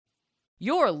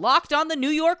You're Locked on the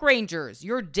New York Rangers,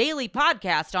 your daily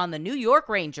podcast on the New York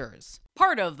Rangers.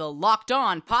 Part of the Locked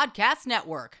On Podcast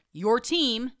Network, your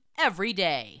team every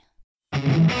day.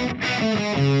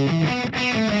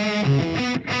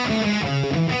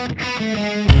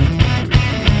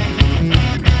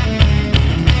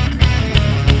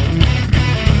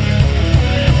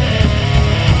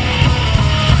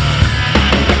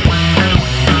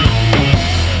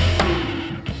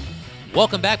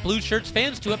 Welcome back, Blue Shirts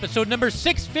fans, to episode number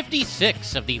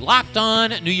 656 of the Locked On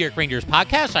New York Rangers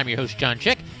podcast. I'm your host, John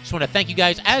Chick. Just want to thank you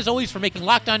guys, as always, for making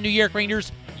Locked On New York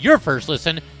Rangers your first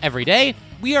listen every day.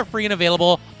 We are free and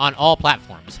available on all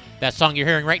platforms. That song you're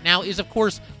hearing right now is, of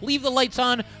course, Leave the Lights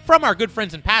On from our good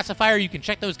friends in Pacifier. You can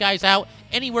check those guys out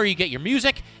anywhere you get your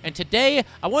music. And today,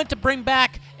 I wanted to bring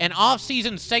back an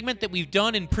off-season segment that we've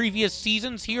done in previous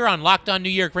seasons here on Locked On New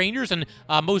York Rangers, and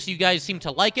most of you guys seem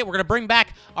to like it. We're going to bring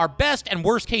back our best and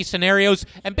worst-case scenarios,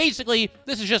 and basically,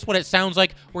 this is just what it sounds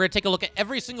like. We're going to take a look at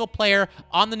every single player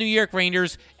on the New York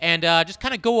Rangers and just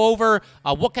kind of go over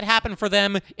what could happen for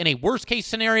them in a worst-case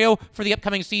scenario for the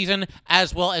upcoming season,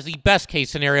 as well as the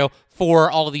best-case scenario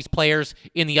for all of these players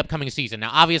in the upcoming season.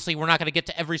 Now, obviously, we're not going to get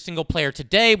to every single player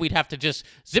today. We'd have to just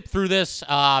zip through this,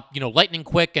 lightning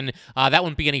quick, and that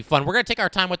wouldn't be any fun. We're going to take our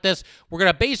time with this. We're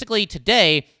going to basically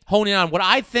today hone in on what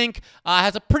I think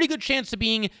has a pretty good chance of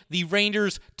being the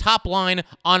Rangers' top line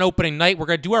on opening night. We're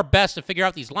going to do our best to figure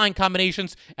out these line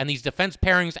combinations and these defense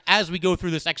pairings as we go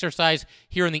through this exercise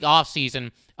here in the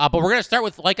offseason. But we're going to start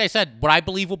with, like I said, what I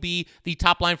believe will be the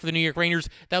top line for the New York Rangers.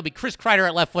 That will be Chris Kreider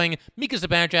at left wing, Mika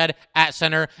Zibanejad at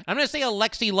center. I'm going to say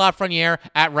Alexis Lafreniere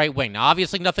at right wing. Now,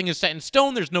 obviously, nothing is set in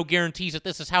stone. There's no guarantees that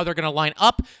this is how they're going to line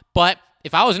up. But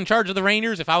if I was in charge of the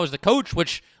Rangers, if I was the coach,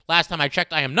 which last time I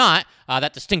checked, I am not,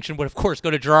 that distinction would, of course,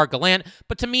 go to Gerard Gallant.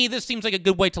 But to me, this seems like a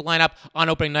good way to line up on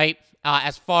opening night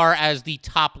as far as the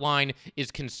top line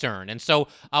is concerned. And so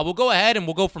we'll go ahead and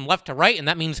we'll go from left to right, and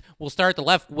that means we'll start at the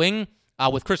left wing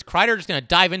with Chris Kreider. Just going to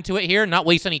dive into it here, not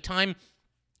waste any time.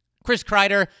 Chris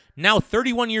Kreider, now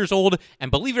 31 years old, and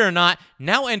believe it or not,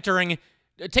 now entering,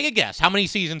 take a guess, how many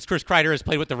seasons Chris Kreider has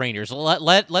played with the Rangers.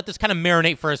 Let this kind of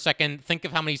marinate for a second. Think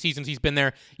of how many seasons he's been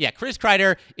there. Yeah, Chris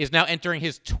Kreider is now entering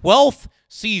his 12th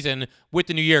season with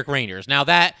the New York Rangers. Now,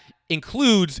 that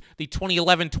includes the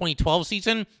 2011-2012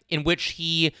 season in which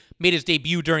he made his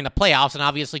debut during the playoffs and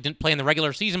obviously didn't play in the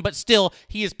regular season, but still,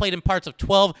 he has played in parts of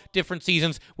 12 different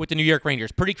seasons with the New York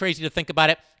Rangers. Pretty crazy to think about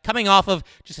it. Coming off of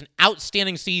just an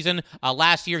outstanding season.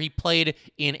 Last year, he played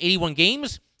in 81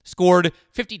 games, scored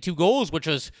 52 goals, which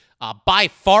was by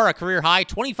far a career high,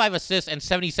 25 assists and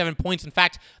 77 points. In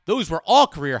fact, those were all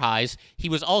career highs. He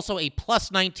was also a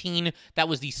plus 19. That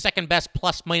was the second best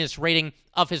plus-minus rating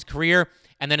of his career.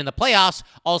 And then in the playoffs,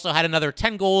 also had another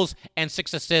 10 goals and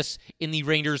 6 assists in the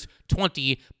Rangers'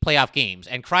 20 playoff games.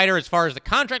 And Kreider, as far as the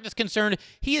contract is concerned,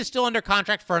 he is still under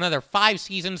contract for another 5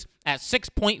 seasons at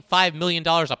 $6.5 million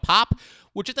a pop,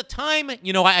 which at the time,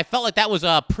 I felt like that was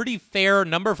a pretty fair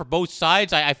number for both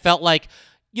sides. I felt like,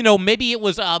 maybe it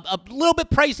was a little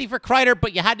bit pricey for Kreider,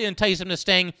 but you had to entice him to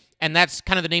staying, and that's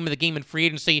kind of the name of the game in free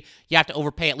agency. You have to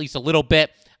overpay at least a little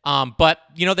bit. But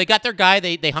they got their guy.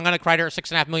 They hung on a Kreider at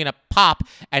 $6.5 million a pop,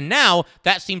 and now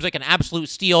that seems like an absolute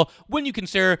steal when you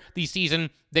consider the season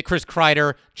that Chris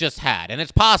Kreider just had. And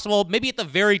it's possible, maybe at the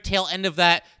very tail end of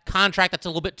that contract, that's a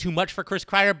little bit too much for Chris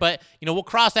Kreider, but we'll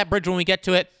cross that bridge when we get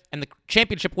to it. And the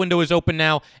championship window is open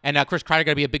now, and Chris Kreider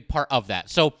going to be a big part of that.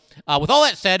 So with all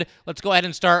that said, let's go ahead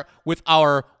and start with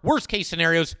our worst-case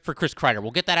scenarios for Chris Kreider.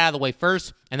 We'll get that out of the way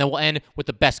first, and then we'll end with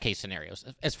the best-case scenarios.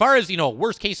 As far as,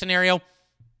 worst-case scenario,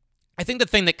 I think the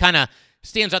thing that kind of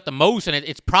stands out the most, and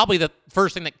it's probably the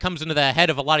first thing that comes into the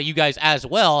head of a lot of you guys as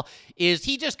well, is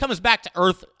he just comes back to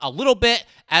earth a little bit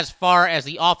as far as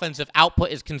the offensive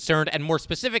output is concerned, and more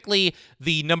specifically,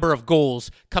 the number of goals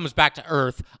comes back to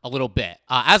earth a little bit.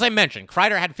 As I mentioned,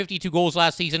 Kreider had 52 goals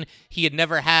last season. He had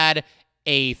never had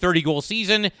a 30-goal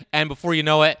season, and before you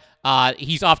know it,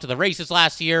 he's off to the races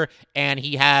last year, and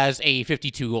he has a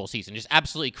 52-goal season. Just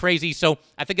absolutely crazy. So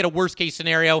I think in a worst-case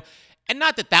scenario, and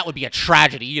not that would be a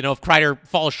tragedy, if Kreider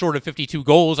falls short of 52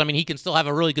 goals. I mean, he can still have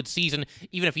a really good season,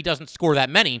 even if he doesn't score that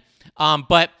many.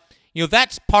 But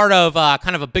that's part of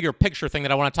kind of a bigger picture thing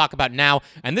that I want to talk about now.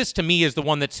 And this, to me, is the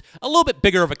one that's a little bit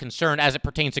bigger of a concern as it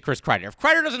pertains to Chris Kreider. If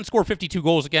Kreider doesn't score 52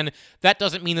 goals again, that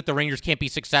doesn't mean that the Rangers can't be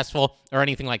successful or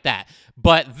anything like that.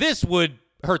 But this would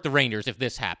hurt the Rangers if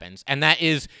this happens, and that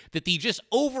is that the just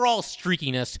overall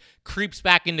streakiness creeps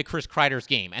back into Chris Kreider's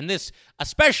game. And this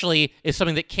especially is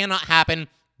something that cannot happen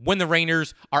when the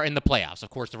Rangers are in the playoffs. Of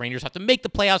course, the Rangers have to make the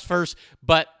playoffs first,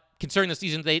 but considering the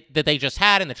season that they just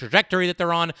had and the trajectory that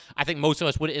they're on, I think most of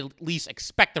us would at least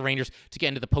expect the Rangers to get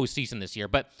into the postseason this year.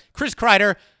 But Chris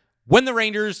Kreider, when the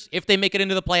Rangers, if they make it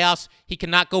into the playoffs, he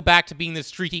cannot go back to being this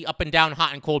streaky, up and down,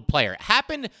 hot and cold player. It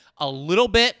happened a little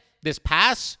bit this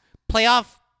past playoff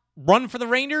run for the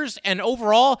Rangers, and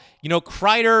overall,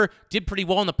 Kreider did pretty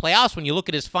well in the playoffs. When you look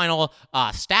at his final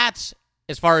stats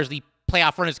as far as the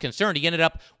playoff run is concerned, he ended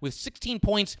up with 16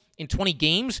 points in 20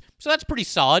 games, so that's pretty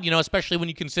solid, especially when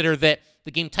you consider that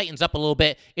the game tightens up a little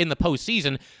bit in the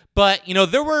postseason. But,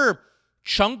 there were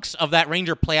chunks of that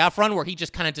Ranger playoff run where he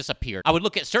just kind of disappeared. I would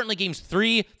look at certainly games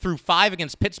 3 through 5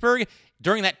 against Pittsburgh.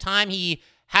 During that time, he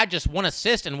had just 1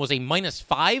 assist and was a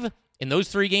 -5 in those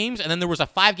 3 games. And then there was a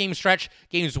 5-game stretch,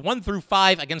 games 1 through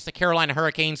 5 against the Carolina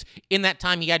Hurricanes. In that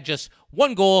time, he had just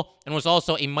 1 goal and was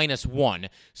also a -1.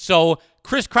 So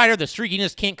Chris Kreider, the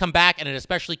streakiness can't come back, and it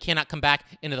especially cannot come back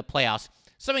into the playoffs.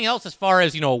 Something else as far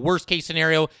as, a worst-case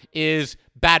scenario is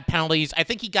bad penalties. I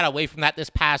think he got away from that this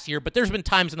past year, but there's been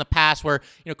times in the past where,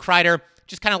 Kreider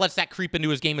just kind of lets that creep into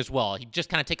his game as well. He'd just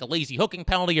kind of take a lazy hooking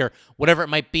penalty or whatever it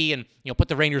might be and, put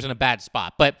the Rangers in a bad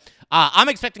spot. But I'm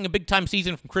expecting a big-time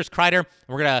season from Chris Kreider, and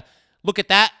we're going to look at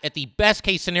that at the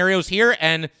best-case scenarios here.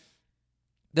 And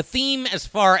the theme as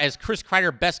far as Chris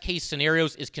Kreider best-case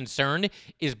scenarios is concerned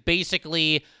is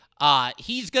basically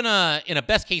he's going to, in a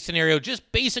best-case scenario, just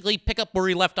basically pick up where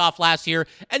he left off last year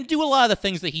and do a lot of the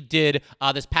things that he did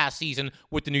this past season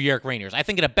with the New York Rangers. I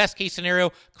think in a best-case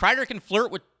scenario, Kreider can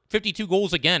flirt with 52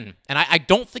 goals again, and I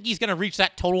don't think he's going to reach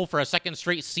that total for a second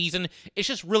straight season. It's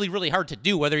just really, really hard to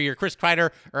do, whether you're Chris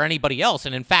Kreider or anybody else.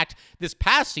 And in fact, this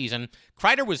past season,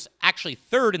 Kreider was actually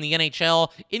 3rd in the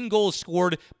NHL in goals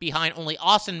scored behind only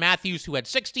Austin Matthews, who had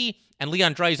 60, and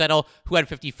Leon Draisaitl, who had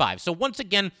 55. So once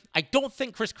again, I don't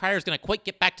think Chris Kreider is going to quite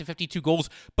get back to 52 goals,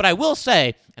 but I will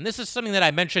say, and this is something that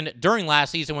I mentioned during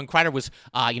last season when Kreider was,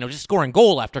 just scoring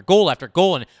goal after goal after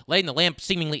goal and lighting the lamp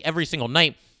seemingly every single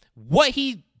night, what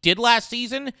he did last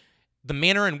season, the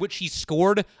manner in which he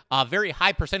scored a very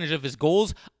high percentage of his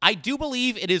goals, I do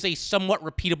believe it is a somewhat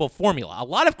repeatable formula. A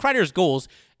lot of Kreider's goals,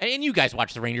 and you guys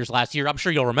watched the Rangers last year, I'm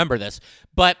sure you'll remember this,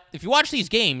 but if you watch these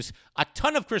games, a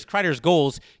ton of Chris Kreider's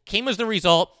goals came as the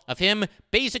result of him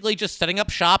basically just setting up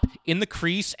shop in the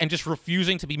crease and just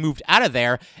refusing to be moved out of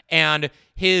there, and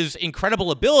his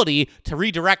incredible ability to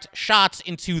redirect shots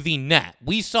into the net.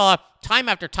 We saw time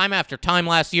after time after time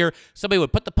last year, somebody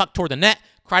would put the puck toward the net,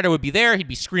 Kreider would be there, he'd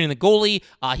be screening the goalie,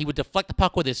 he would deflect the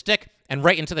puck with his stick and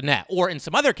right into the net. Or in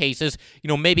some other cases,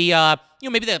 maybe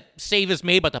the save is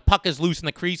made, but the puck is loose in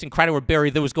the crease, and Kreider would bury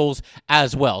those goals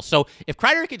as well. So if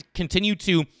Kreider could continue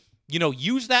to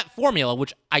use that formula,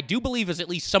 which I do believe is at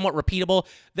least somewhat repeatable,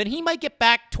 then he might get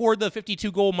back toward the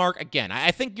 52-goal mark again.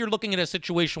 I think you're looking at a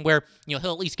situation where, he'll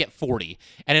at least get 40.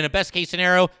 And in a best-case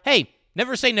scenario, hey,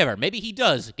 never say never. Maybe he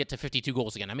does get to 52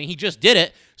 goals again. I mean, he just did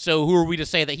it, so who are we to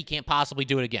say that he can't possibly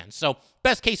do it again? So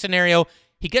best-case scenario,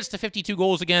 he gets to 52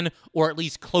 goals again, or at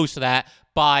least close to that,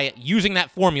 by using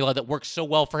that formula that worked so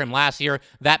well for him last year,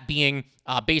 that being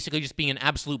basically just being an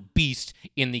absolute beast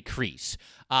in the crease.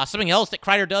 Something else that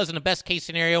Kreider does in a best-case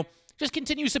scenario, just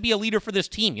continues to be a leader for this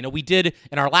team. We did,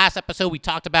 in our last episode, we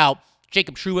talked about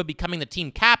Jacob Trouba becoming the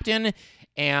team captain,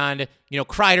 and,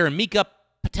 Kreider and Mika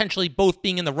potentially both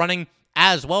being in the running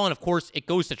as well, and of course, it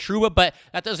goes to Trouba, but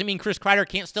that doesn't mean Chris Kreider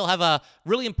can't still have a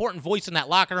really important voice in that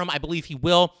locker room. I believe he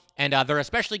will, and they're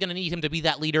especially going to need him to be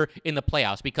that leader in the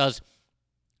playoffs, because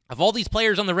of all these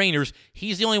players on the Rangers,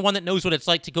 he's the only one that knows what it's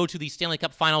like to go to the Stanley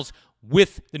Cup Finals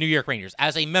with the New York Rangers,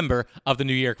 as a member of the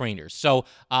New York Rangers. So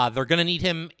they're going to need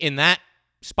him in that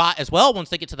spot as well once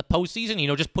they get to the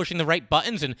postseason, just pushing the right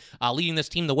buttons and leading this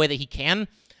team the way that he can.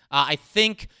 I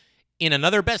think in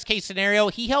another best-case scenario,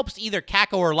 he helps either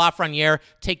Kakko or Lafreniere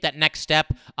take that next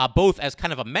step, both as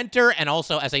kind of a mentor and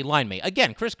also as a line mate.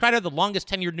 Again, Chris Kreider, the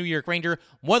longest-tenured New York Ranger,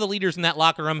 one of the leaders in that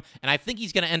locker room, and I think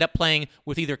he's going to end up playing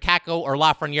with either Kakko or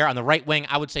Lafreniere on the right wing.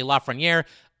 I would say Lafreniere.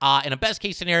 In a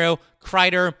best-case scenario,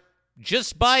 Kreider,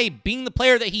 just by being the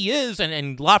player that he is,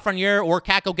 and Lafreniere or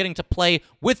Kakko getting to play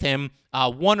with him,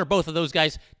 one or both of those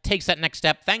guys takes that next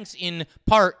step, thanks in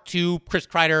part to Chris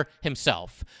Kreider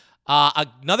himself.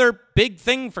 Another big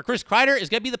thing for Chris Kreider is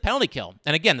going to be the penalty kill.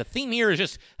 And again, the theme here is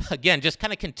just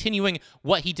kind of continuing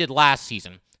what he did last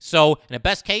season. So in a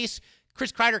best case,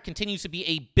 Chris Kreider continues to be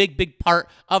a big, big part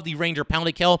of the Ranger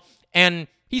penalty kill. And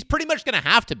he's pretty much going to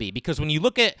have to be, because when you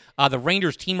look at the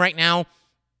Rangers team right now,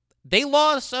 they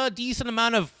lost a decent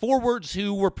amount of forwards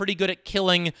who were pretty good at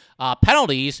killing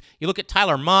penalties. You look at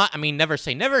Tyler Mott. I mean, never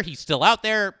say never. He's still out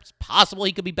there. It's possible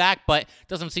he could be back, but it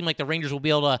doesn't seem like the Rangers will be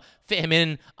able to fit him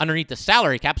in underneath the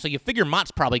salary cap. So you figure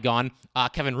Mott's probably gone.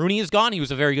 Kevin Rooney is gone. He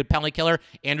was a very good penalty killer.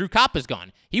 Andrew Kopp is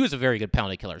gone. He was a very good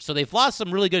penalty killer. So they've lost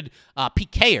some really good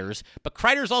PKers, but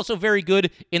Kreider's also very good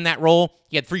in that role.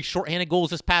 He had 3 shorthanded goals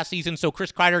this past season. So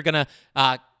Chris Kreider going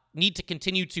to need to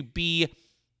continue to be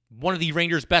one of the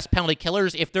Rangers' best penalty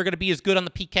killers if they're going to be as good on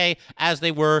the PK as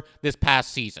they were this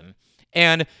past season.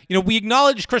 And, we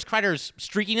acknowledged Chris Kreider's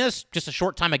streakiness just a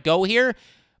short time ago here,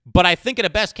 but I think in a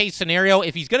best-case scenario,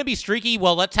 if he's going to be streaky,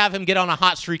 well, let's have him get on a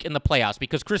hot streak in the playoffs,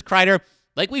 because Chris Kreider,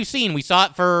 like we've seen, we saw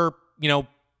it for,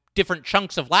 different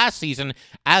chunks of last season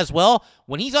as well.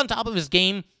 When he's on top of his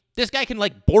game, this guy can,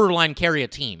 borderline carry a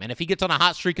team. And if he gets on a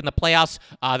hot streak in the playoffs,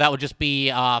 that would just be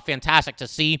fantastic to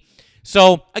see.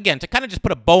 So, again, to kind of just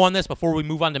put a bow on this before we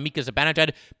move on to Mika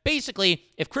Zibanejad, basically,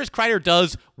 if Chris Kreider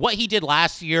does what he did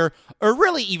last year, or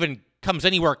really even comes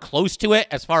anywhere close to it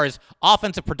as far as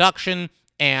offensive production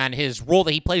and his role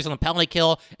that he plays on the penalty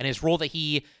kill and his role that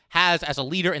he has as a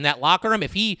leader in that locker room,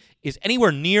 if he is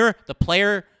anywhere near the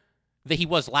player that he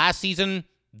was last season,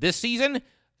 this season,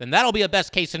 then that'll be a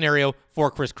best-case scenario for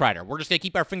Chris Kreider. We're just going to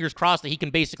keep our fingers crossed that he can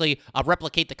basically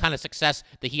replicate the kind of success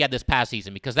that he had this past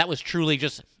season, because that was truly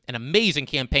just an amazing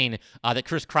campaign that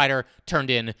Chris Kreider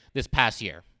turned in this past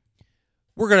year.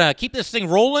 We're going to keep this thing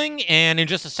rolling, and in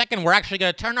just a second, we're actually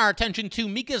going to turn our attention to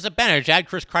Mika Zibanejad,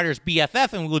 Chris Kreider's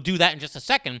BFF, and we'll do that in just a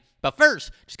second. But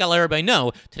first, just got to let everybody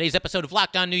know, today's episode of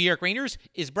Locked On New York Rangers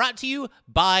is brought to you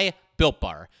by Built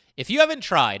Bar. If you haven't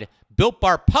tried Built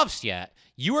Bar Puffs yet,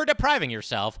 you are depriving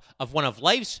yourself of one of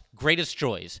life's greatest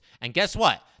joys. And guess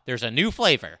what? There's a new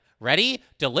flavor. Ready?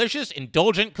 Delicious,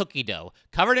 indulgent cookie dough.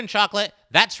 Covered in chocolate.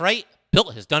 That's right.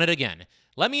 Built has done it again.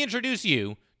 Let me introduce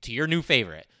you to your new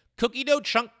favorite. Cookie dough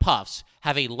chunk puffs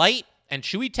have a light and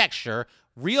chewy texture,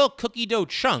 real cookie dough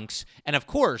chunks, and of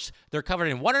course, they're covered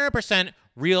in 100%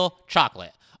 real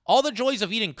chocolate. All the joys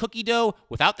of eating cookie dough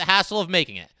without the hassle of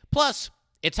making it. Plus,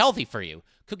 it's healthy for you.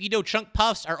 Cookie dough chunk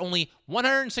puffs are only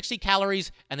 160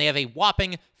 calories, and they have a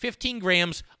whopping 15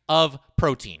 grams of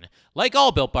protein. Like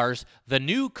all Built Bars, the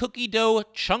new cookie dough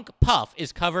chunk puff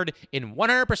is covered in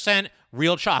 100%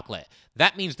 real chocolate.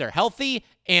 That means they're healthy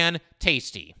and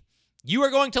tasty. You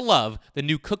are going to love the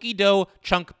new cookie dough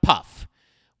chunk puff.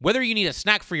 Whether you need a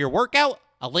snack for your workout,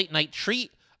 a late night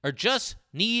treat, or just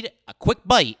need a quick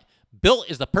bite, Built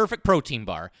is the perfect protein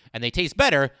bar, and they taste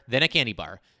better than a candy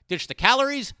bar. Ditch the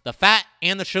calories, the fat,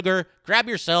 and the sugar. Grab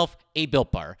yourself a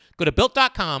Built Bar. Go to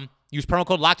Built.com, use promo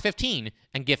code LOCKED15,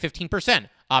 and get 15%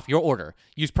 off your order.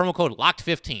 Use promo code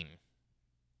LOCKED15.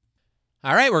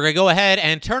 All right, we're going to go ahead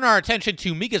and turn our attention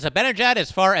to Mika Zibanejad as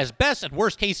far as best and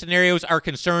worst case scenarios are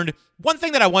concerned. One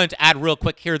thing that I wanted to add real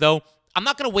quick here, though, I'm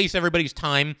not going to waste everybody's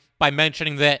time by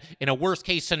mentioning that in a worst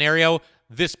case scenario,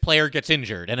 this player gets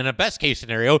injured. And in a best case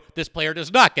scenario, this player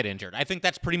does not get injured. I think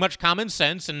that's pretty much common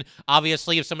sense. And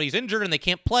obviously, if somebody's injured and they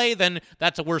can't play, then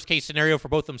that's a worst case scenario for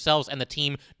both themselves and the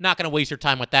team. Not going to waste your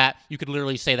time with that. You could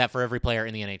literally say that for every player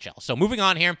in the NHL. So moving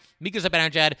on here, Mika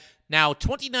Zibanejad, now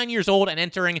 29 years old and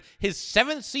entering his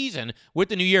 7th season with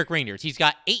the New York Rangers. He's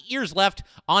got 8 years left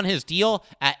on his deal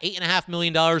at $8.5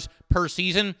 million per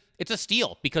season. It's a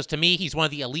steal because, to me, he's one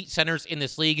of the elite centers in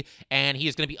this league, and he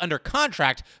is going to be under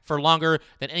contract for longer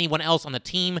than anyone else on the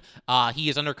team. He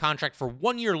is under contract for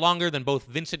 1 year longer than both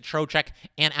Vincent Trocheck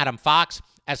and Adam Fox.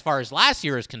 As far as last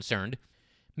year is concerned,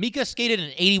 Mika skated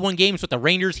in 81 games with the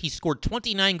Rangers. He scored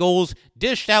 29 goals,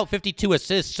 dished out 52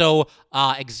 assists, so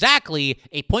exactly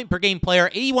a point-per-game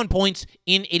player, 81 points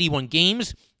in 81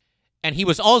 games. And he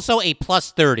was also a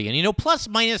plus 30. And, plus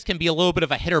minus can be a little bit of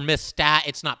a hit or miss stat.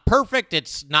 It's not perfect.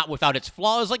 It's not without its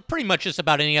flaws, like pretty much just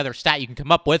about any other stat you can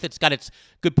come up with. It's got its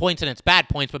good points and its bad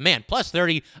points. But, man, plus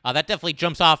 30, that definitely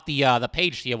jumps off the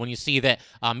page to you when you see that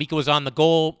Mika was on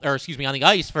the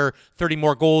ice for 30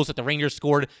 more goals that the Rangers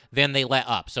scored than they let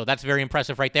up. So that's very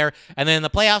impressive right there. And then in the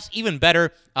playoffs, even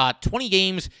better, 20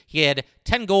 games, he had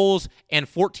 10 goals and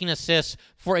 14 assists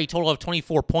for a total of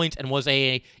 24 points and was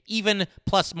a even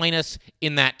plus-minus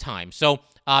in that time. So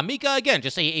Mika, again,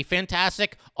 just a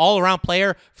fantastic all-around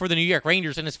player for the New York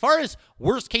Rangers. And as far as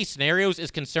worst-case scenarios is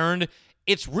concerned,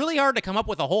 it's really hard to come up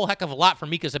with a whole heck of a lot for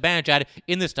Mika Zibanejad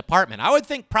in this department. I would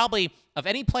think probably of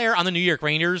any player on the New York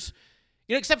Rangers,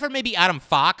 except for maybe Adam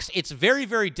Fox, it's very,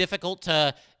 very difficult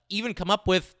to even come up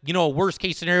with, a worst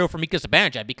case scenario for Mika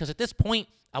Zibanejad, because at this point,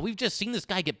 we've just seen this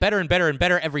guy get better and better and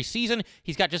better every season.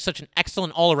 He's got just such an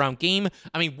excellent all-around game.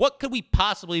 I mean, what could we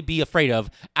possibly be afraid of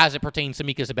as it pertains to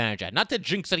Mika Zibanejad? Not to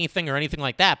jinx anything or anything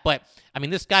like that, but, I mean,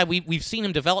 this guy, we've seen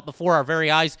him develop before our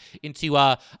very eyes into,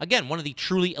 again, one of the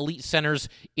truly elite centers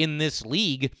in this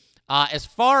league. As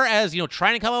far as,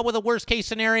 trying to come up with a worst-case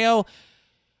scenario,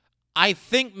 I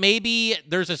think maybe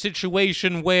there's a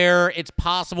situation where it's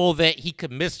possible that he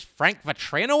could miss Frank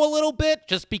Vatrano a little bit,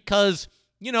 just because,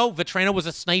 Vatrano was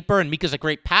a sniper and Mika's a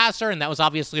great passer, and that was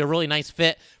obviously a really nice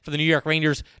fit for the New York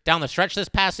Rangers down the stretch this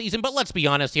past season. But let's be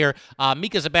honest here,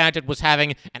 Mika Zibanejad was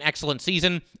having an excellent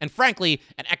season, and frankly,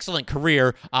 an excellent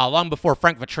career long before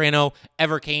Frank Vatrano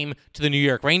ever came to the New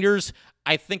York Rangers.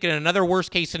 I think in another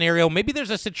worst-case scenario, maybe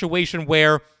there's a situation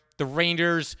where the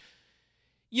Rangers,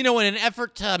 in an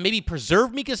effort to maybe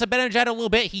preserve Mika Zibanejad a little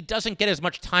bit, he doesn't get as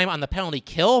much time on the penalty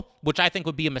kill, which I think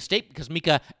would be a mistake because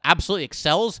Mika absolutely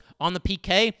excels on the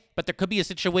PK. But there could be a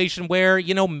situation where,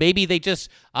 maybe they just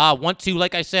want to,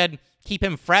 like I said, keep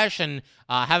him fresh and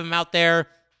have him out there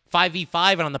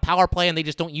 5v5 and on the power play, and they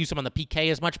just don't use him on the PK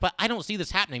as much. But I don't see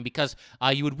this happening because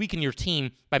you would weaken your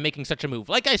team by making such a move.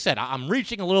 Like I said, I'm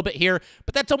reaching a little bit here,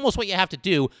 but that's almost what you have to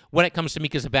do when it comes to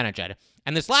Mika Zibanejad.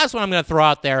 And this last one I'm going to throw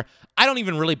out there, I don't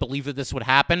even really believe that this would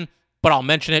happen, but I'll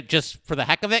mention it just for the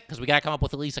heck of it because we got to come up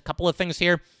with at least a couple of things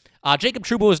here. Jacob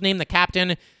Trouba was named the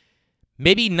captain.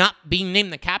 Maybe not being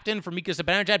named the captain for Mika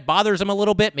Zibanejad bothers him a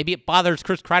little bit. Maybe it bothers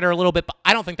Chris Kreider a little bit, but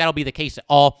I don't think that'll be the case at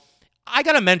all. I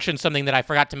got to mention something that I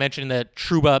forgot to mention in the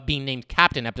Trouba being named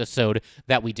captain episode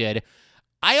that we did.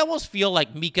 I almost feel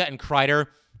like Mika and Kreider,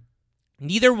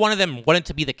 neither one of them wanted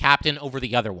to be the captain over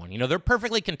the other one. They're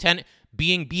perfectly content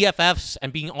being BFFs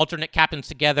and being alternate captains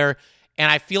together, and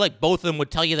I feel like both of them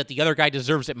would tell you that the other guy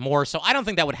deserves it more, so I don't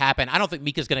think that would happen. I don't think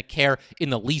Mika's going to care in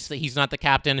the least that he's not the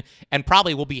captain, and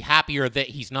probably will be happier that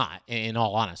he's not, in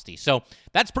all honesty. So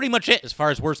that's pretty much it as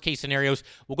far as worst-case scenarios.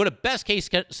 We'll go to best-case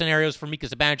scenarios for Mika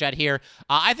Zibanejad here.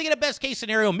 I think in a best-case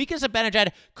scenario, Mika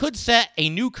Zibanejad could set a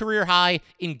new career high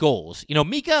in goals.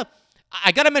 Mika,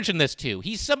 I got to mention this too.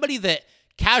 He's somebody that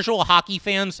casual hockey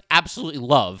fans absolutely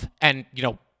love, and,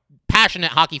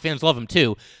 passionate hockey fans love him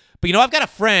too. But, I've got a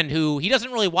friend who, he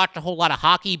doesn't really watch a whole lot of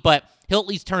hockey, but he'll at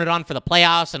least turn it on for the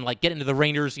playoffs and, get into the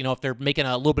Rangers, if they're making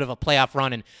a little bit of a playoff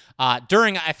run. And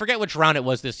during, I forget which round it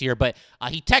was this year, but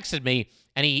he texted me,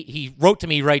 and he wrote to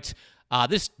me, writes,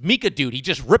 this Mika dude, he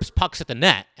just rips pucks at the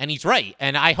net. And he's right.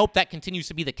 And I hope that continues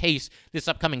to be the case this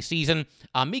upcoming season.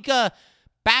 Mika,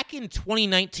 back in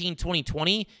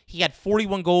 2019-2020, he had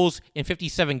 41 goals in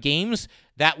 57 games.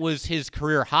 That was his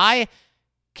career high.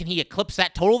 Can he eclipse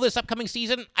that total this upcoming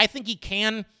season? I think he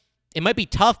can. It might be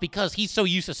tough because he's so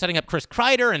used to setting up Chris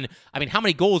Kreider, and, how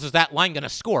many goals is that line going to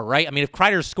score, right? If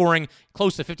Kreider's scoring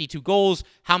close to 52 goals,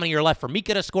 how many are left for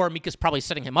Mika to score? Mika's probably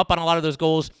setting him up on a lot of those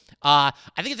goals. I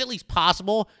think it's at least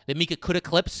possible that Mika could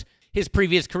eclipse his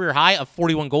previous career high of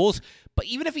 41 goals, but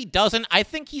even if he doesn't, I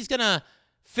think he's going to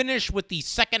finish with the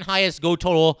second highest goal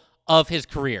total of his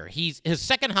career. His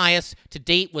second highest to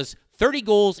date was 30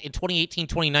 goals in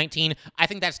 2018-2019. I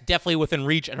think that's definitely within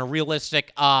reach and a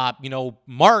realistic,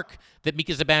 mark that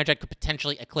Mika Zibanejad could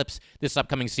potentially eclipse this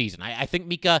upcoming season. I think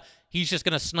Mika, he's just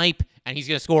going to snipe, and he's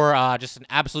going to score just an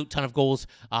absolute ton of goals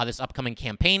this upcoming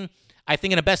campaign. I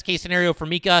think in a best-case scenario for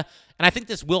Mika, and I think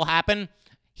this will happen,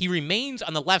 he remains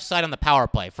on the left side on the power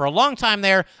play. For a long time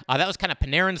there, that was kind of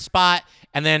Panarin's spot,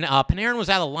 and then Panarin was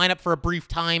out of the lineup for a brief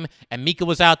time, and Mika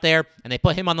was out there, and they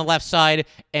put him on the left side,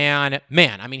 and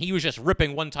man, he was just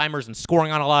ripping one-timers and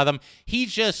scoring on a lot of them. He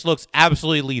just looks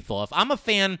absolutely lethal. If I'm a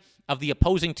fan of the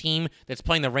opposing team that's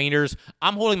playing the Rangers,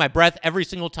 I'm holding my breath every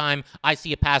single time I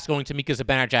see a pass going to Mika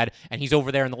Zibanejad, and he's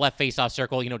over there in the left faceoff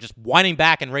circle, just winding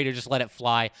back and ready to just let it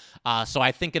fly. So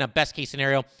I think in a best-case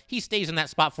scenario, he stays in that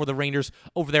spot for the Rangers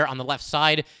over there on the left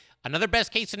side. Another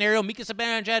best-case scenario, Mika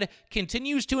Zibanejad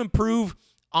continues to improve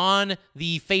on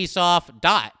the faceoff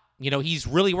dot. He's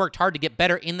really worked hard to get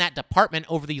better in that department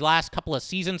over the last couple of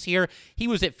seasons here. He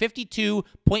was at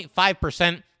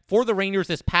 52.5% for the Rangers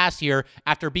this past year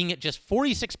after being at just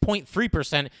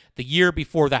 46.3% the year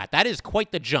before that. That is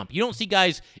quite the jump. You don't see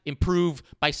guys improve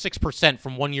by 6%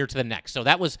 from one year to the next. So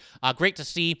that was great to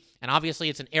see, and obviously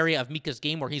it's an area of Mika's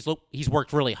game where he's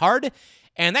worked really hard,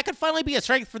 and that could finally be a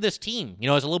strength for this team.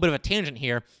 As a little bit of a tangent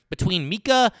here, between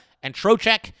Mika and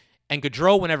Trocheck and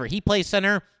Gaudreau whenever he plays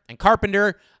center, and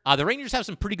Carpenter, the Rangers have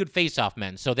some pretty good face-off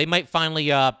men, so they might finally,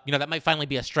 that might finally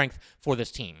be a strength for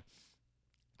this team.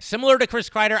 Similar to Chris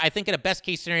Kreider, I think in a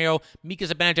best-case scenario, Mika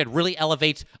Zibanejad really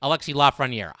elevates Alexis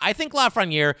Lafreniere. I think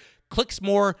Lafreniere clicks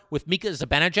more with Mika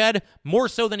Zibanejad, more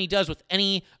so than he does with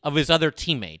any of his other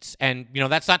teammates. And,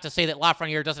 that's not to say that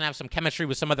Lafreniere doesn't have some chemistry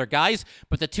with some other guys,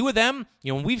 but the two of them,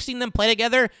 when we've seen them play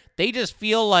together, they just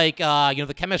feel like,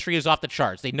 the chemistry is off the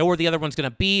charts. They know where the other one's going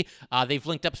to be. They've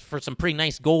linked up for some pretty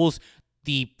nice goals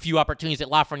the few opportunities that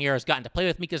Lafreniere has gotten to play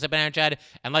with Mika Zibanejad.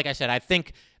 And like I said, I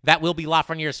think that will be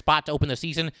Lafreniere's spot to open the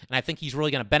season, and I think he's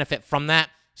really going to benefit from that.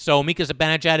 So Mika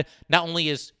Zibanejad, not only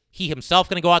is he himself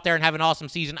going to go out there and have an awesome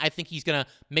season, I think he's going to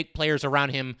make players around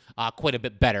him quite a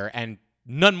bit better, and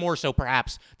none more so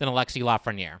perhaps than Alexis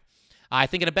Lafreniere. I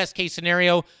think in a best-case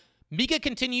scenario, Mika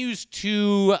continues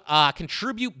to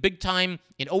contribute big time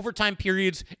in overtime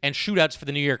periods and shootouts for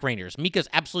the New York Rangers. Mika's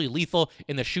absolutely lethal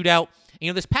in the shootout.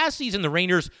 This past season, the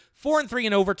Rangers 4-3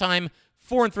 in overtime,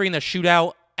 4-3 in the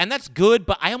shootout, and that's good,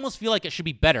 but I almost feel like it should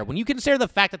be better. When you consider the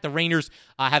fact that the Rangers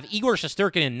have Igor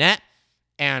Shesterkin in net,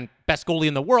 and best goalie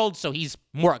in the world, so he's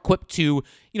more equipped to,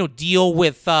 deal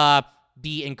with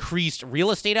the increased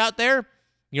real estate out there.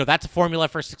 That's a formula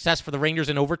for success for the Rangers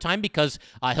in overtime because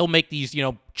he'll make these,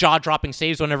 jaw-dropping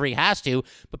saves whenever he has to.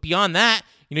 But beyond that,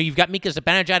 you've got Mika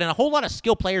Zibanejad and a whole lot of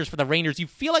skill players for the Rangers. You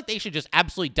feel like they should just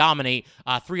absolutely dominate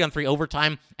 3-on-3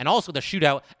 overtime and also the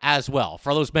shootout as well.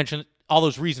 For all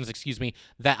those reasons,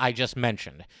 that I just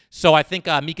mentioned. So I think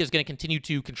Mika is going to continue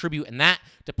to contribute in that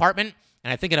department.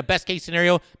 And I think in a best-case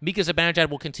scenario, Mika Zibanejad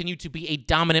will continue to be a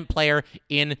dominant player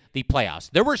in the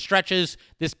playoffs. There were stretches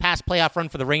this past playoff run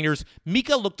for the Rangers.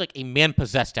 Mika looked like a man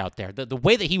possessed out there. The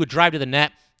way that he would drive to the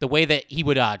net, the way that he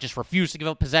would just refuse to give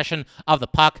up possession of the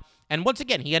puck. And once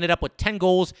again, he ended up with 10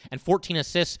 goals and 14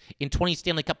 assists in 20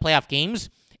 Stanley Cup playoff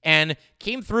games and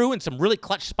came through in some really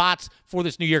clutch spots for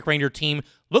this New York Ranger team.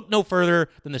 Look no further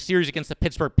than the series against the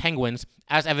Pittsburgh Penguins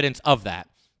as evidence of that.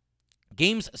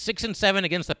 Games 6 and 7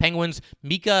 against the Penguins,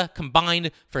 Mika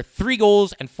combined for 3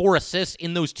 goals and 4 assists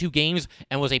in those 2 games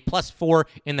and was a +4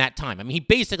 in that time. He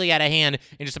basically had a hand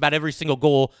in just about every single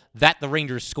goal that the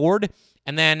Rangers scored.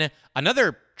 And then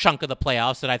another chunk of the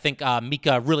playoffs that I think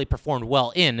Mika really performed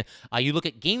well in, you look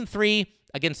at Game 3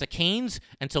 against the Canes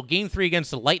until Game 3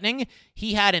 against the Lightning.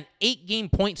 He had an 8-game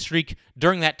point streak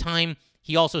during that time.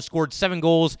 He also scored 7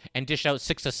 goals and dished out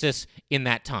 6 assists in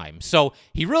that time. So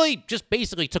he really just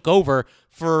basically took over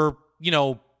for,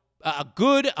 a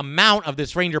good amount of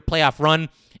this Ranger playoff run.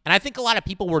 And I think a lot of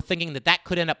people were thinking that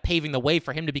could end up paving the way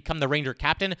for him to become the Ranger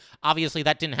captain. Obviously,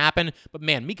 that didn't happen. But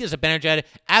man, Mika Zibanejad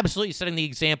absolutely setting the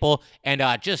example and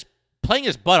just playing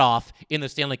his butt off in the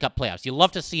Stanley Cup playoffs. You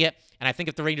love to see it. And I think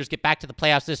if the Rangers get back to the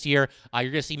playoffs this year, you're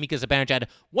going to see Mika Zibanejad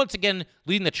once again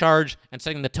leading the charge and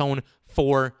setting the tone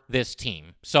for this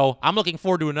team. So I'm looking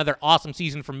forward to another awesome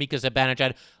season from Mika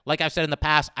Zibanejad. Like I've said in the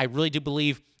past, I really do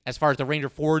believe, as far as the Ranger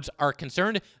forwards are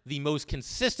concerned, the most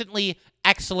consistently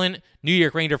excellent New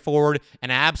York Ranger forward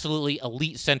and absolutely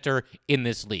elite center in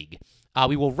this league.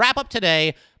 We will wrap up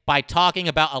today by talking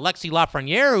about Alexis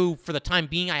Lafreniere, who, for the time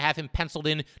being, I have him penciled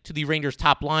in to the Rangers'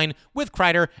 top line with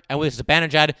Kreider and with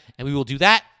Zibanejad, and we will do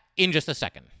that in just a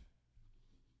second.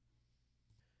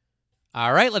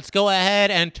 All right, let's go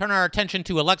ahead and turn our attention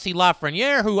to Alexis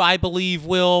Lafreniere, who I believe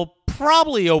will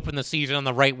probably open the season on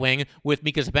the right wing with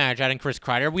Mika Zibanejad and Chris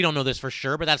Kreider. We don't know this for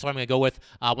sure, but that's what I'm going to go with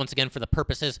once again for the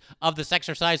purposes of this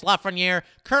exercise. Lafreniere,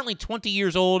 currently 20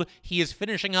 years old. He is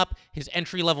finishing up his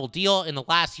entry-level deal in the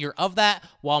last year of that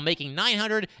while making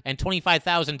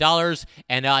 $925,000,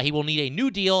 and he will need a new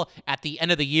deal at the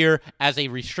end of the year as a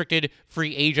restricted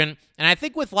free agent. And I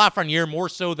think with Lafreniere, more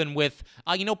so than with,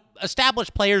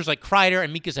 established players like Kreider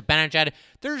and Mika Zibanejad,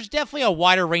 there's definitely a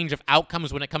wider range of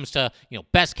outcomes when it comes to,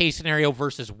 best case scenario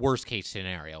versus worst case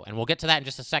scenario. And we'll get to that in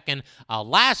just a second.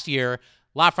 Last year,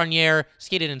 Lafreniere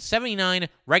skated in 79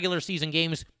 regular season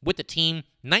games with the team,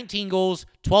 19 goals,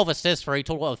 12 assists for a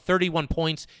total of 31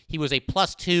 points. He was a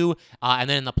 +2, and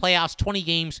then in the playoffs, 20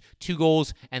 games, 2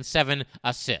 goals, and 7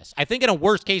 assists. I think in a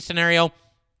worst case scenario,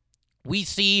 we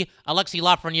see Alexis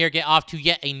Lafreniere get off to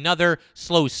yet another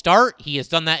slow start. He has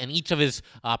done that in each of his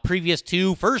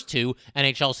first two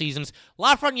NHL seasons.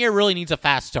 Lafreniere really needs a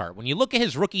fast start. When you look at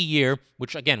his rookie year,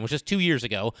 which again was just 2 years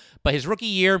ago, but his rookie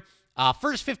year,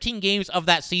 first 15 games of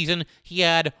that season, he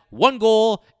had 1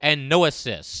 goal and no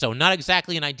assists. So not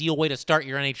exactly an ideal way to start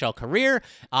your NHL career.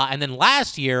 And then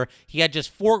last year, he had just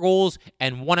 4 goals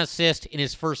and 1 assist in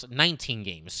his first 19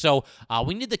 games. So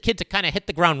we need the kid to kind of hit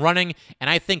the ground running. And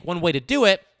I think one way to do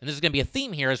it, and this is going to be a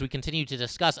theme here as we continue to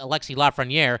discuss Alexis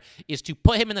Lafreniere, is to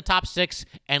put him in the top 6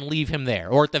 and leave him there.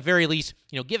 Or at the very least,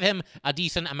 give him a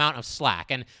decent amount of slack.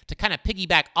 And to kind of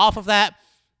piggyback off of that,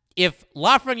 if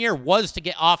Lafreniere was to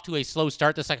get off to a slow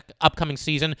start this upcoming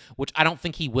season, which I don't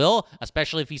think he will,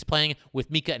 especially if he's playing with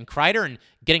Mika and Kreider and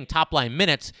getting top-line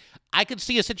minutes, I could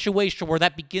see a situation where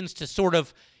that begins to sort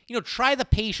of, try the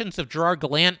patience of Gerard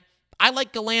Gallant. I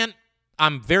like Gallant.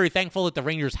 I'm very thankful that the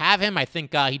Rangers have him. I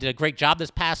think he did a great job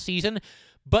this past season.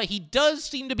 But he does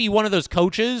seem to be one of those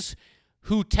coaches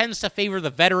who tends to favor the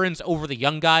veterans over the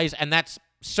young guys, and that's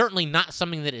certainly not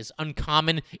something that is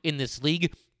uncommon in this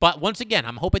league. But once again,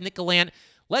 I'm hoping that Gallant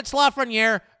lets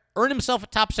Lafreniere earn himself a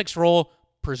top 6 role,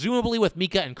 presumably with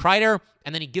Mika and Kreider,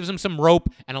 and then he gives him some rope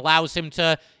and allows him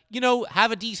to,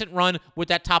 have a decent run with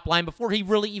that top line before he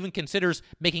really even considers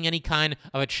making any kind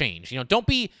of a change. Don't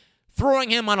be throwing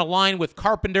him on a line with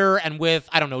Carpenter and with,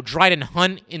 Dryden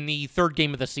Hunt in the 3rd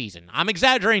game of the season. I'm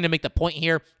exaggerating to make the point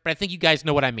here, but I think you guys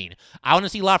know what I mean. I want to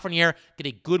see Lafreniere get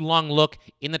a good long look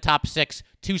in the top 6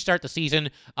 to start the season,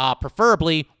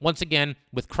 preferably, once again,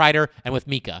 with Kreider and with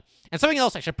Mika. And something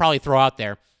else I should probably throw out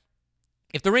there.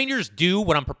 If the Rangers do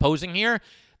what I'm proposing here,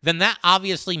 then that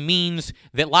obviously means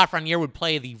that Lafreniere would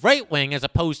play the right wing as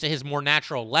opposed to his more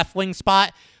natural left wing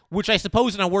spot, which I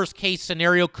suppose in a worst-case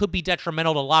scenario could be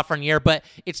detrimental to Lafreniere, but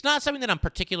it's not something that I'm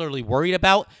particularly worried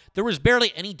about. There was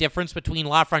barely any difference between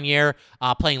Lafreniere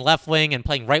playing left wing and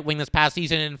playing right wing this past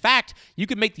season. And in fact, you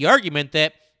could make the argument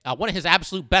that one of his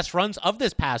absolute best runs of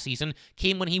this past season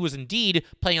came when he was indeed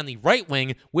playing on the right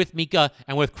wing with Mika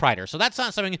and with Kreider. So that's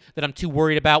not something that I'm too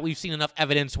worried about. We've seen enough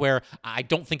evidence where I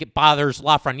don't think it bothers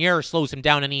Lafreniere or slows him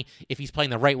down any if he's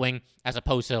playing the right wing as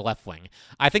opposed to the left wing.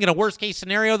 I think in a worst-case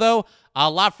scenario, though,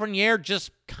 Lafreniere just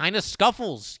kind of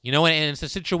scuffles, and it's a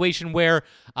situation where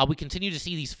we continue to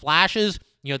see these flashes,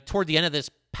 toward the end of this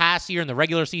past year in the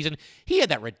regular season. He had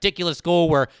that ridiculous goal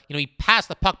where, he passed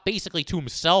the puck basically to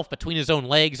himself between his own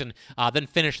legs and then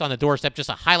finished on the doorstep. Just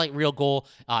a highlight reel goal.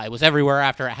 It was everywhere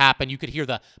after it happened. You could hear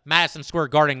the Madison Square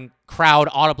Garden crowd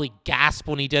audibly gasp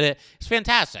when he did it. It's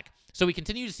fantastic. So we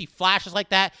continue to see flashes like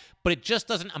that, but it just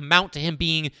doesn't amount to him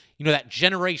being, that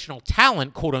generational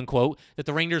talent, quote unquote, that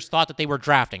the Rangers thought that they were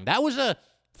drafting. That was a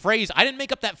phrase. I didn't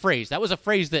make up that phrase. That was a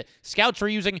phrase that scouts were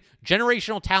using,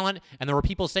 generational talent, and there were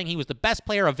people saying he was the best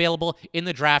player available in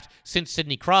the draft since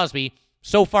Sidney Crosby.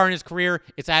 So far in his career,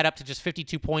 it's added up to just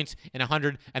 52 points in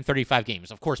 135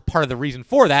 games. Of course, part of the reason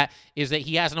for that is that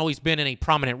he hasn't always been in a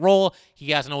prominent role.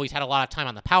 He hasn't always had a lot of time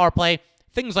on the power play,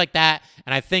 things like that.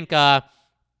 And I think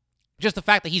just the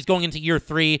fact that he's going into year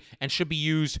 3 and should be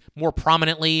used more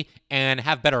prominently and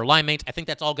have better line mates, I think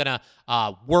that's all going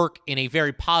to work in a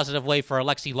very positive way for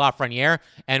Alexis Lafreniere.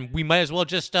 And we might as well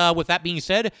just, with that being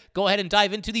said, go ahead and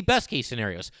dive into the best case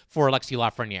scenarios for Alexis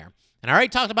Lafreniere. And I already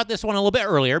talked about this one a little bit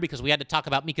earlier because we had to talk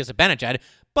about Mika Zibanejad,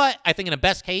 but I think in a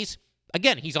best case,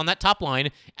 again, he's on that top line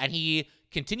and he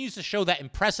continues to show that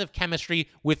impressive chemistry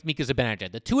with Mika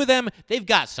Zibanejad. The two of them, they've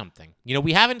got something.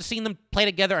 We haven't seen them play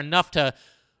together enough to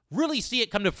really see it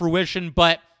come to fruition,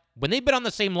 but when they've been on the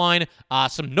same line,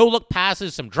 some no-look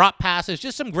passes, some drop passes,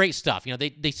 just some great stuff.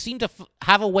 They seem to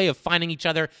have a way of finding each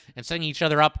other and setting each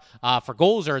other up for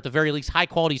goals or at the very least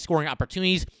high-quality scoring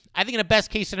opportunities. I think in a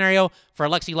best-case scenario for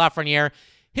Alexis Lafreniere,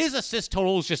 his assist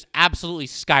totals just absolutely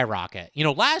skyrocket.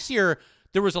 Last year,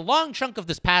 there was a long chunk of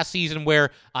this past season where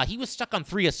he was stuck on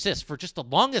 3 assists for just the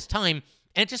longest time,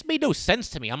 and it just made no sense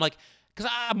to me. I'm like, because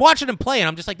I'm watching him play, and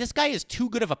I'm just like, this guy is too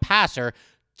good of a passer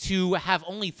to have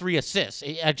only 3 assists.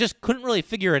 I just couldn't really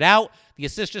figure it out. The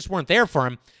assists just weren't there for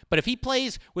him. But if he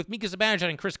plays with Mika Zibanejad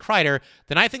and Chris Kreider,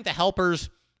 then I think the helpers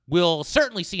will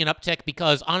certainly see an uptick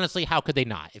because, honestly, how could they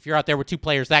not? If you're out there with 2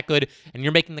 players that good and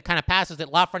you're making the kind of passes that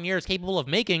Lafreniere is capable of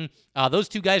making, those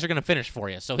 2 guys are going to finish for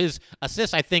you. So his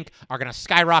assists, I think, are going to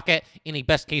skyrocket in a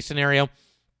best-case scenario.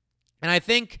 And I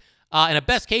think in a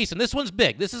best case, and this one's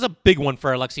big. This is a big one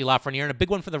for Alexis Lafreniere and a big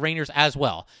one for the Rangers as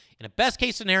well. In a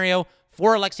best-case scenario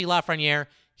for Alexis Lafreniere,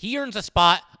 he earns a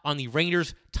spot on the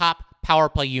Rangers' top power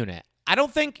play unit. I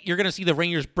don't think you're going to see the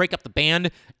Rangers break up the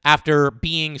band after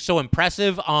being so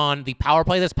impressive on the power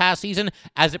play this past season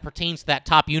as it pertains to that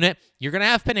top unit. You're going to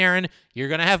have Panarin, you're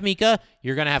going to have Mika,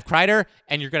 you're going to have Kreider,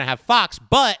 and you're going to have Fox,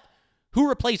 but who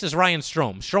replaces Ryan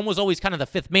Strome? Strome was always kind of the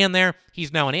 5th man there.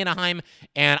 He's now in Anaheim,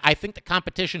 and I think the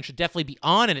competition should definitely be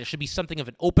on, and it should be something of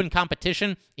an open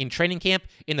competition in training camp,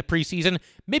 in the preseason,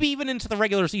 maybe even into the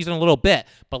regular season a little bit.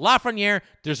 But Lafreniere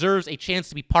deserves a chance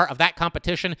to be part of that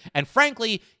competition, and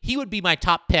frankly, he would be my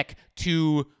top pick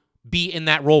to be in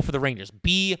that role for the Rangers,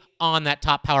 be on that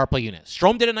top power play unit.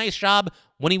 Strome did a nice job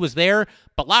when he was there,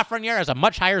 but Lafreniere has a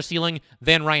much higher ceiling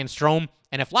than Ryan Strome.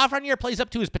 And if Lafreniere plays up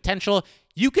to his potential,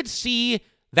 you could see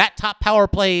that top power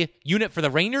play unit for the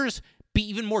Rangers be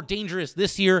even more dangerous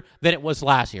this year than it was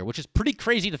last year, which is pretty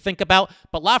crazy to think about.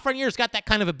 But Lafreniere's got that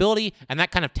kind of ability and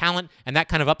that kind of talent and that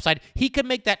kind of upside. He could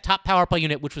make that top power play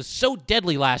unit, which was so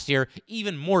deadly last year,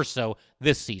 even more so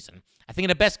this season. I think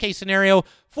in a best-case scenario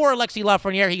for Alexis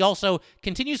Lafreniere, he also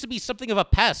continues to be something of a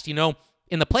pest. In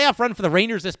the playoff run for the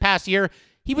Rangers this past year,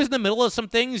 he was in the middle of some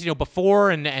things,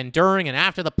 before and during and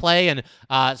after the play, and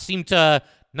seemed to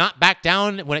not back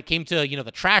down when it came to,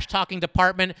 the trash-talking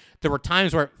department. There were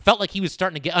times where it felt like he was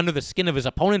starting to get under the skin of his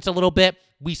opponents a little bit.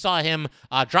 We saw him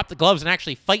drop the gloves and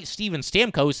actually fight Steven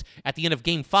Stamkos at the end of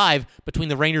Game 5 between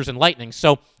the Rangers and Lightning.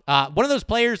 So one of those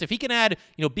players, if he can add,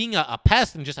 being a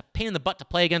pest and just a pain in the butt to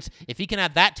play against, if he can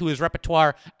add that to his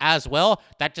repertoire as well,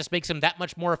 that just makes him that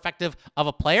much more effective of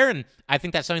a player. And I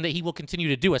think that's something that he will continue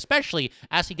to do, especially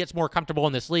as he gets more comfortable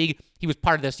in this league. He was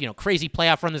part of this, crazy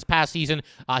playoff run this past season.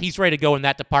 He's ready to go in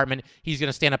that department. He's going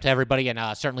to stand up to everybody and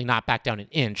certainly not back down an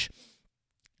inch.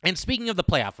 And speaking of the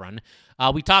playoff run,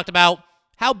 we talked about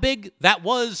how big that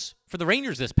was for the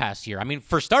Rangers this past year. I mean,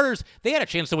 for starters, they had a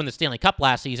chance to win the Stanley Cup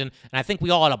last season, and I think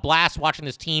we all had a blast watching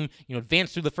this team,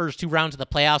 advance through the first 2 rounds of the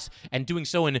playoffs and doing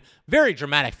so in very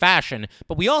dramatic fashion.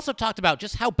 But we also talked about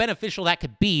just how beneficial that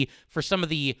could be for some of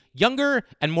the younger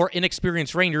and more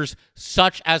inexperienced Rangers,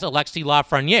 such as Alexis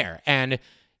Lafreniere. And,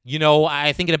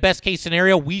 I think in a best-case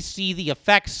scenario, we see the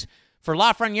effects for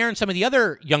Lafreniere and some of the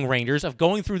other young Rangers of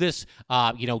going through this,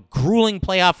 grueling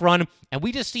playoff run, and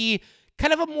we just see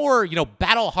kind of a more,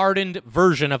 battle-hardened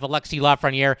version of Alexis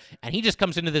Lafreniere, and he just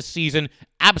comes into this season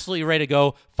absolutely ready to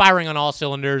go, firing on all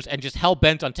cylinders, and just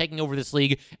hell-bent on taking over this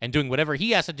league and doing whatever he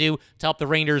has to do to help the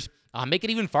Rangers make it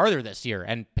even farther this year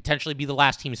and potentially be the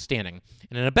last team standing.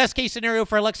 And in a best-case scenario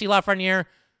for Alexis Lafreniere,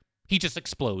 he just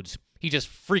explodes. He just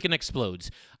freaking explodes.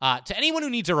 To anyone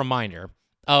who needs a reminder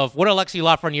of what Alexis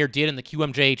Lafreniere did in the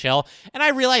QMJHL, and I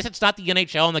realize it's not the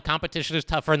NHL and the competition is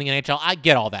tougher in the NHL. I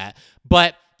get all that.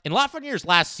 But in Lafreniere's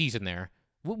last season there,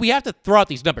 we have to throw out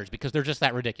these numbers because they're just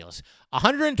that ridiculous.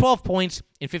 112 points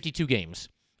in 52 games.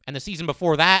 And the season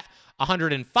before that,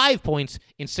 105 points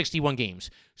in 61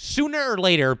 games. Sooner or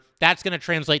later, that's going to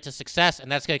translate to success,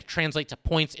 and that's going to translate to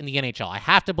points in the NHL. I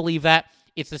have to believe that.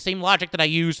 It's the same logic that I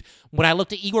used when I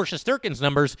looked at Igor Shesterkin's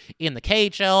numbers in the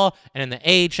KHL and in the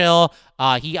AHL.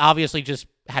 He obviously just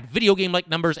had video game-like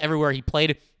numbers everywhere he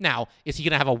played. Now, is he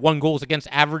going to have a 1 goals against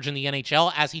average in the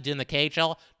NHL as he did in the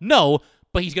KHL? No,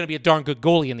 but he's going to be a darn good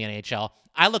goalie in the NHL.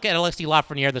 I look at Alexis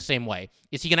Lafreniere the same way.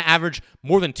 Is he going to average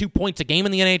more than 2 points a game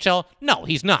in the NHL? No,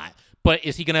 he's not. But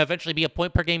is he going to eventually be a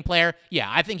point-per-game player? Yeah,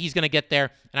 I think he's going to get there,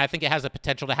 and I think it has the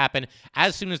potential to happen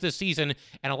as soon as this season.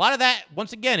 And a lot of that,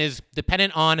 once again, is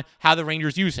dependent on how the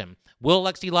Rangers use him. Will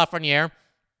Alexis Lafreniere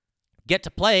get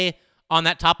to play on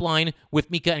that top line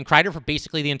with Mika and Kreider for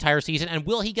basically the entire season? And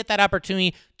will he get that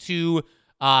opportunity to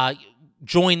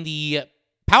join the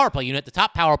power play unit, the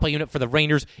top power play unit for the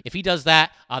Rangers? If he does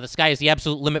that, the sky is the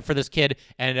absolute limit for this kid,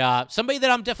 and somebody that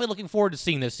I'm definitely looking forward to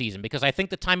seeing this season, because I think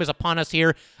the time is upon us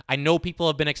here. I know people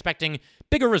have been expecting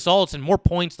bigger results and more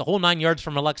points, the whole 9 yards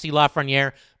from Alexis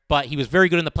Lafreniere, but he was very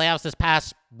good in the playoffs this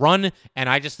past run, and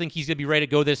I just think he's going to be ready to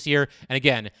go this year. And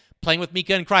again, playing with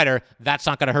Mika and Kreider, that's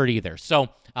not going to hurt either. So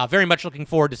very much looking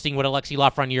forward to seeing what Alexis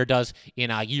Lafreniere does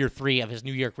in year 3 of his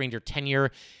New York Ranger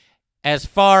tenure. As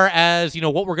far as,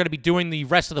 what we're going to be doing the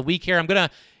rest of the week here, I'm going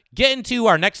to get into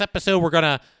our next episode. We're going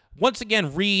to, once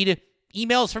again, read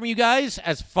emails from you guys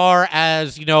as far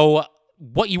as,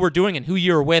 what you were doing and who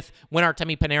you were with when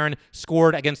Artemi Panarin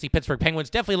scored against the Pittsburgh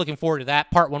Penguins. Definitely looking forward to that.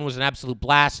 Part 1 was an absolute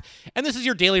blast. And this is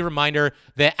your daily reminder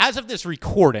that as of this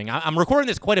recording, I'm recording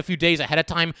this quite a few days ahead of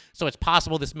time, so it's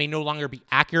possible this may no longer be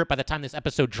accurate by the time this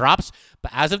episode drops.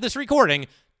 But as of this recording,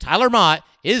 Tyler Motte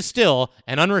is still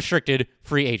an unrestricted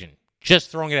free agent.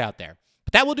 Just throwing it out there.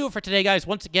 But that will do it for today, guys.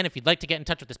 Once again, if you'd like to get in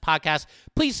touch with this podcast,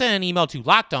 please send an email to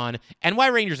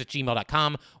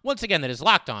lockedonnyrangers@gmail.com. Once again, that is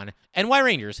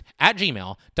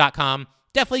lockedonnyrangers@gmail.com.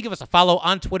 Definitely give us a follow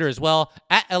on Twitter as well,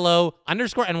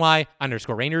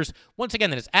 @LO_NY_Rangers. Once again,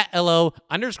 that is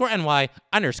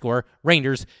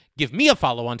 @LO_NY_Rangers. Give me a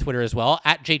follow on Twitter as well,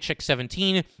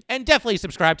 @JChick17. And definitely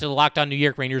subscribe to the Locked On New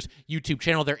York Rangers YouTube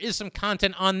channel. There is some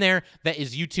content on there that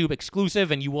is YouTube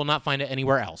exclusive, and you will not find it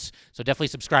anywhere else. So definitely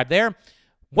subscribe there.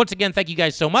 Once again, thank you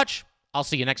guys so much. I'll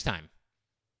see you next time.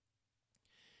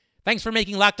 Thanks for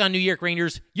making Locked On New York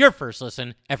Rangers your first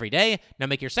listen every day. Now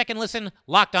make your second listen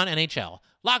Locked On NHL.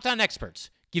 Locked On experts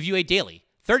give you a daily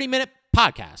 30-minute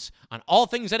podcast on all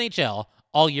things NHL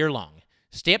all year long.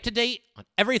 Stay up to date on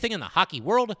everything in the hockey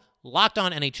world. Locked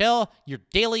On NHL, your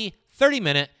daily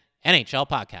 30-minute NHL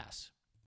podcast.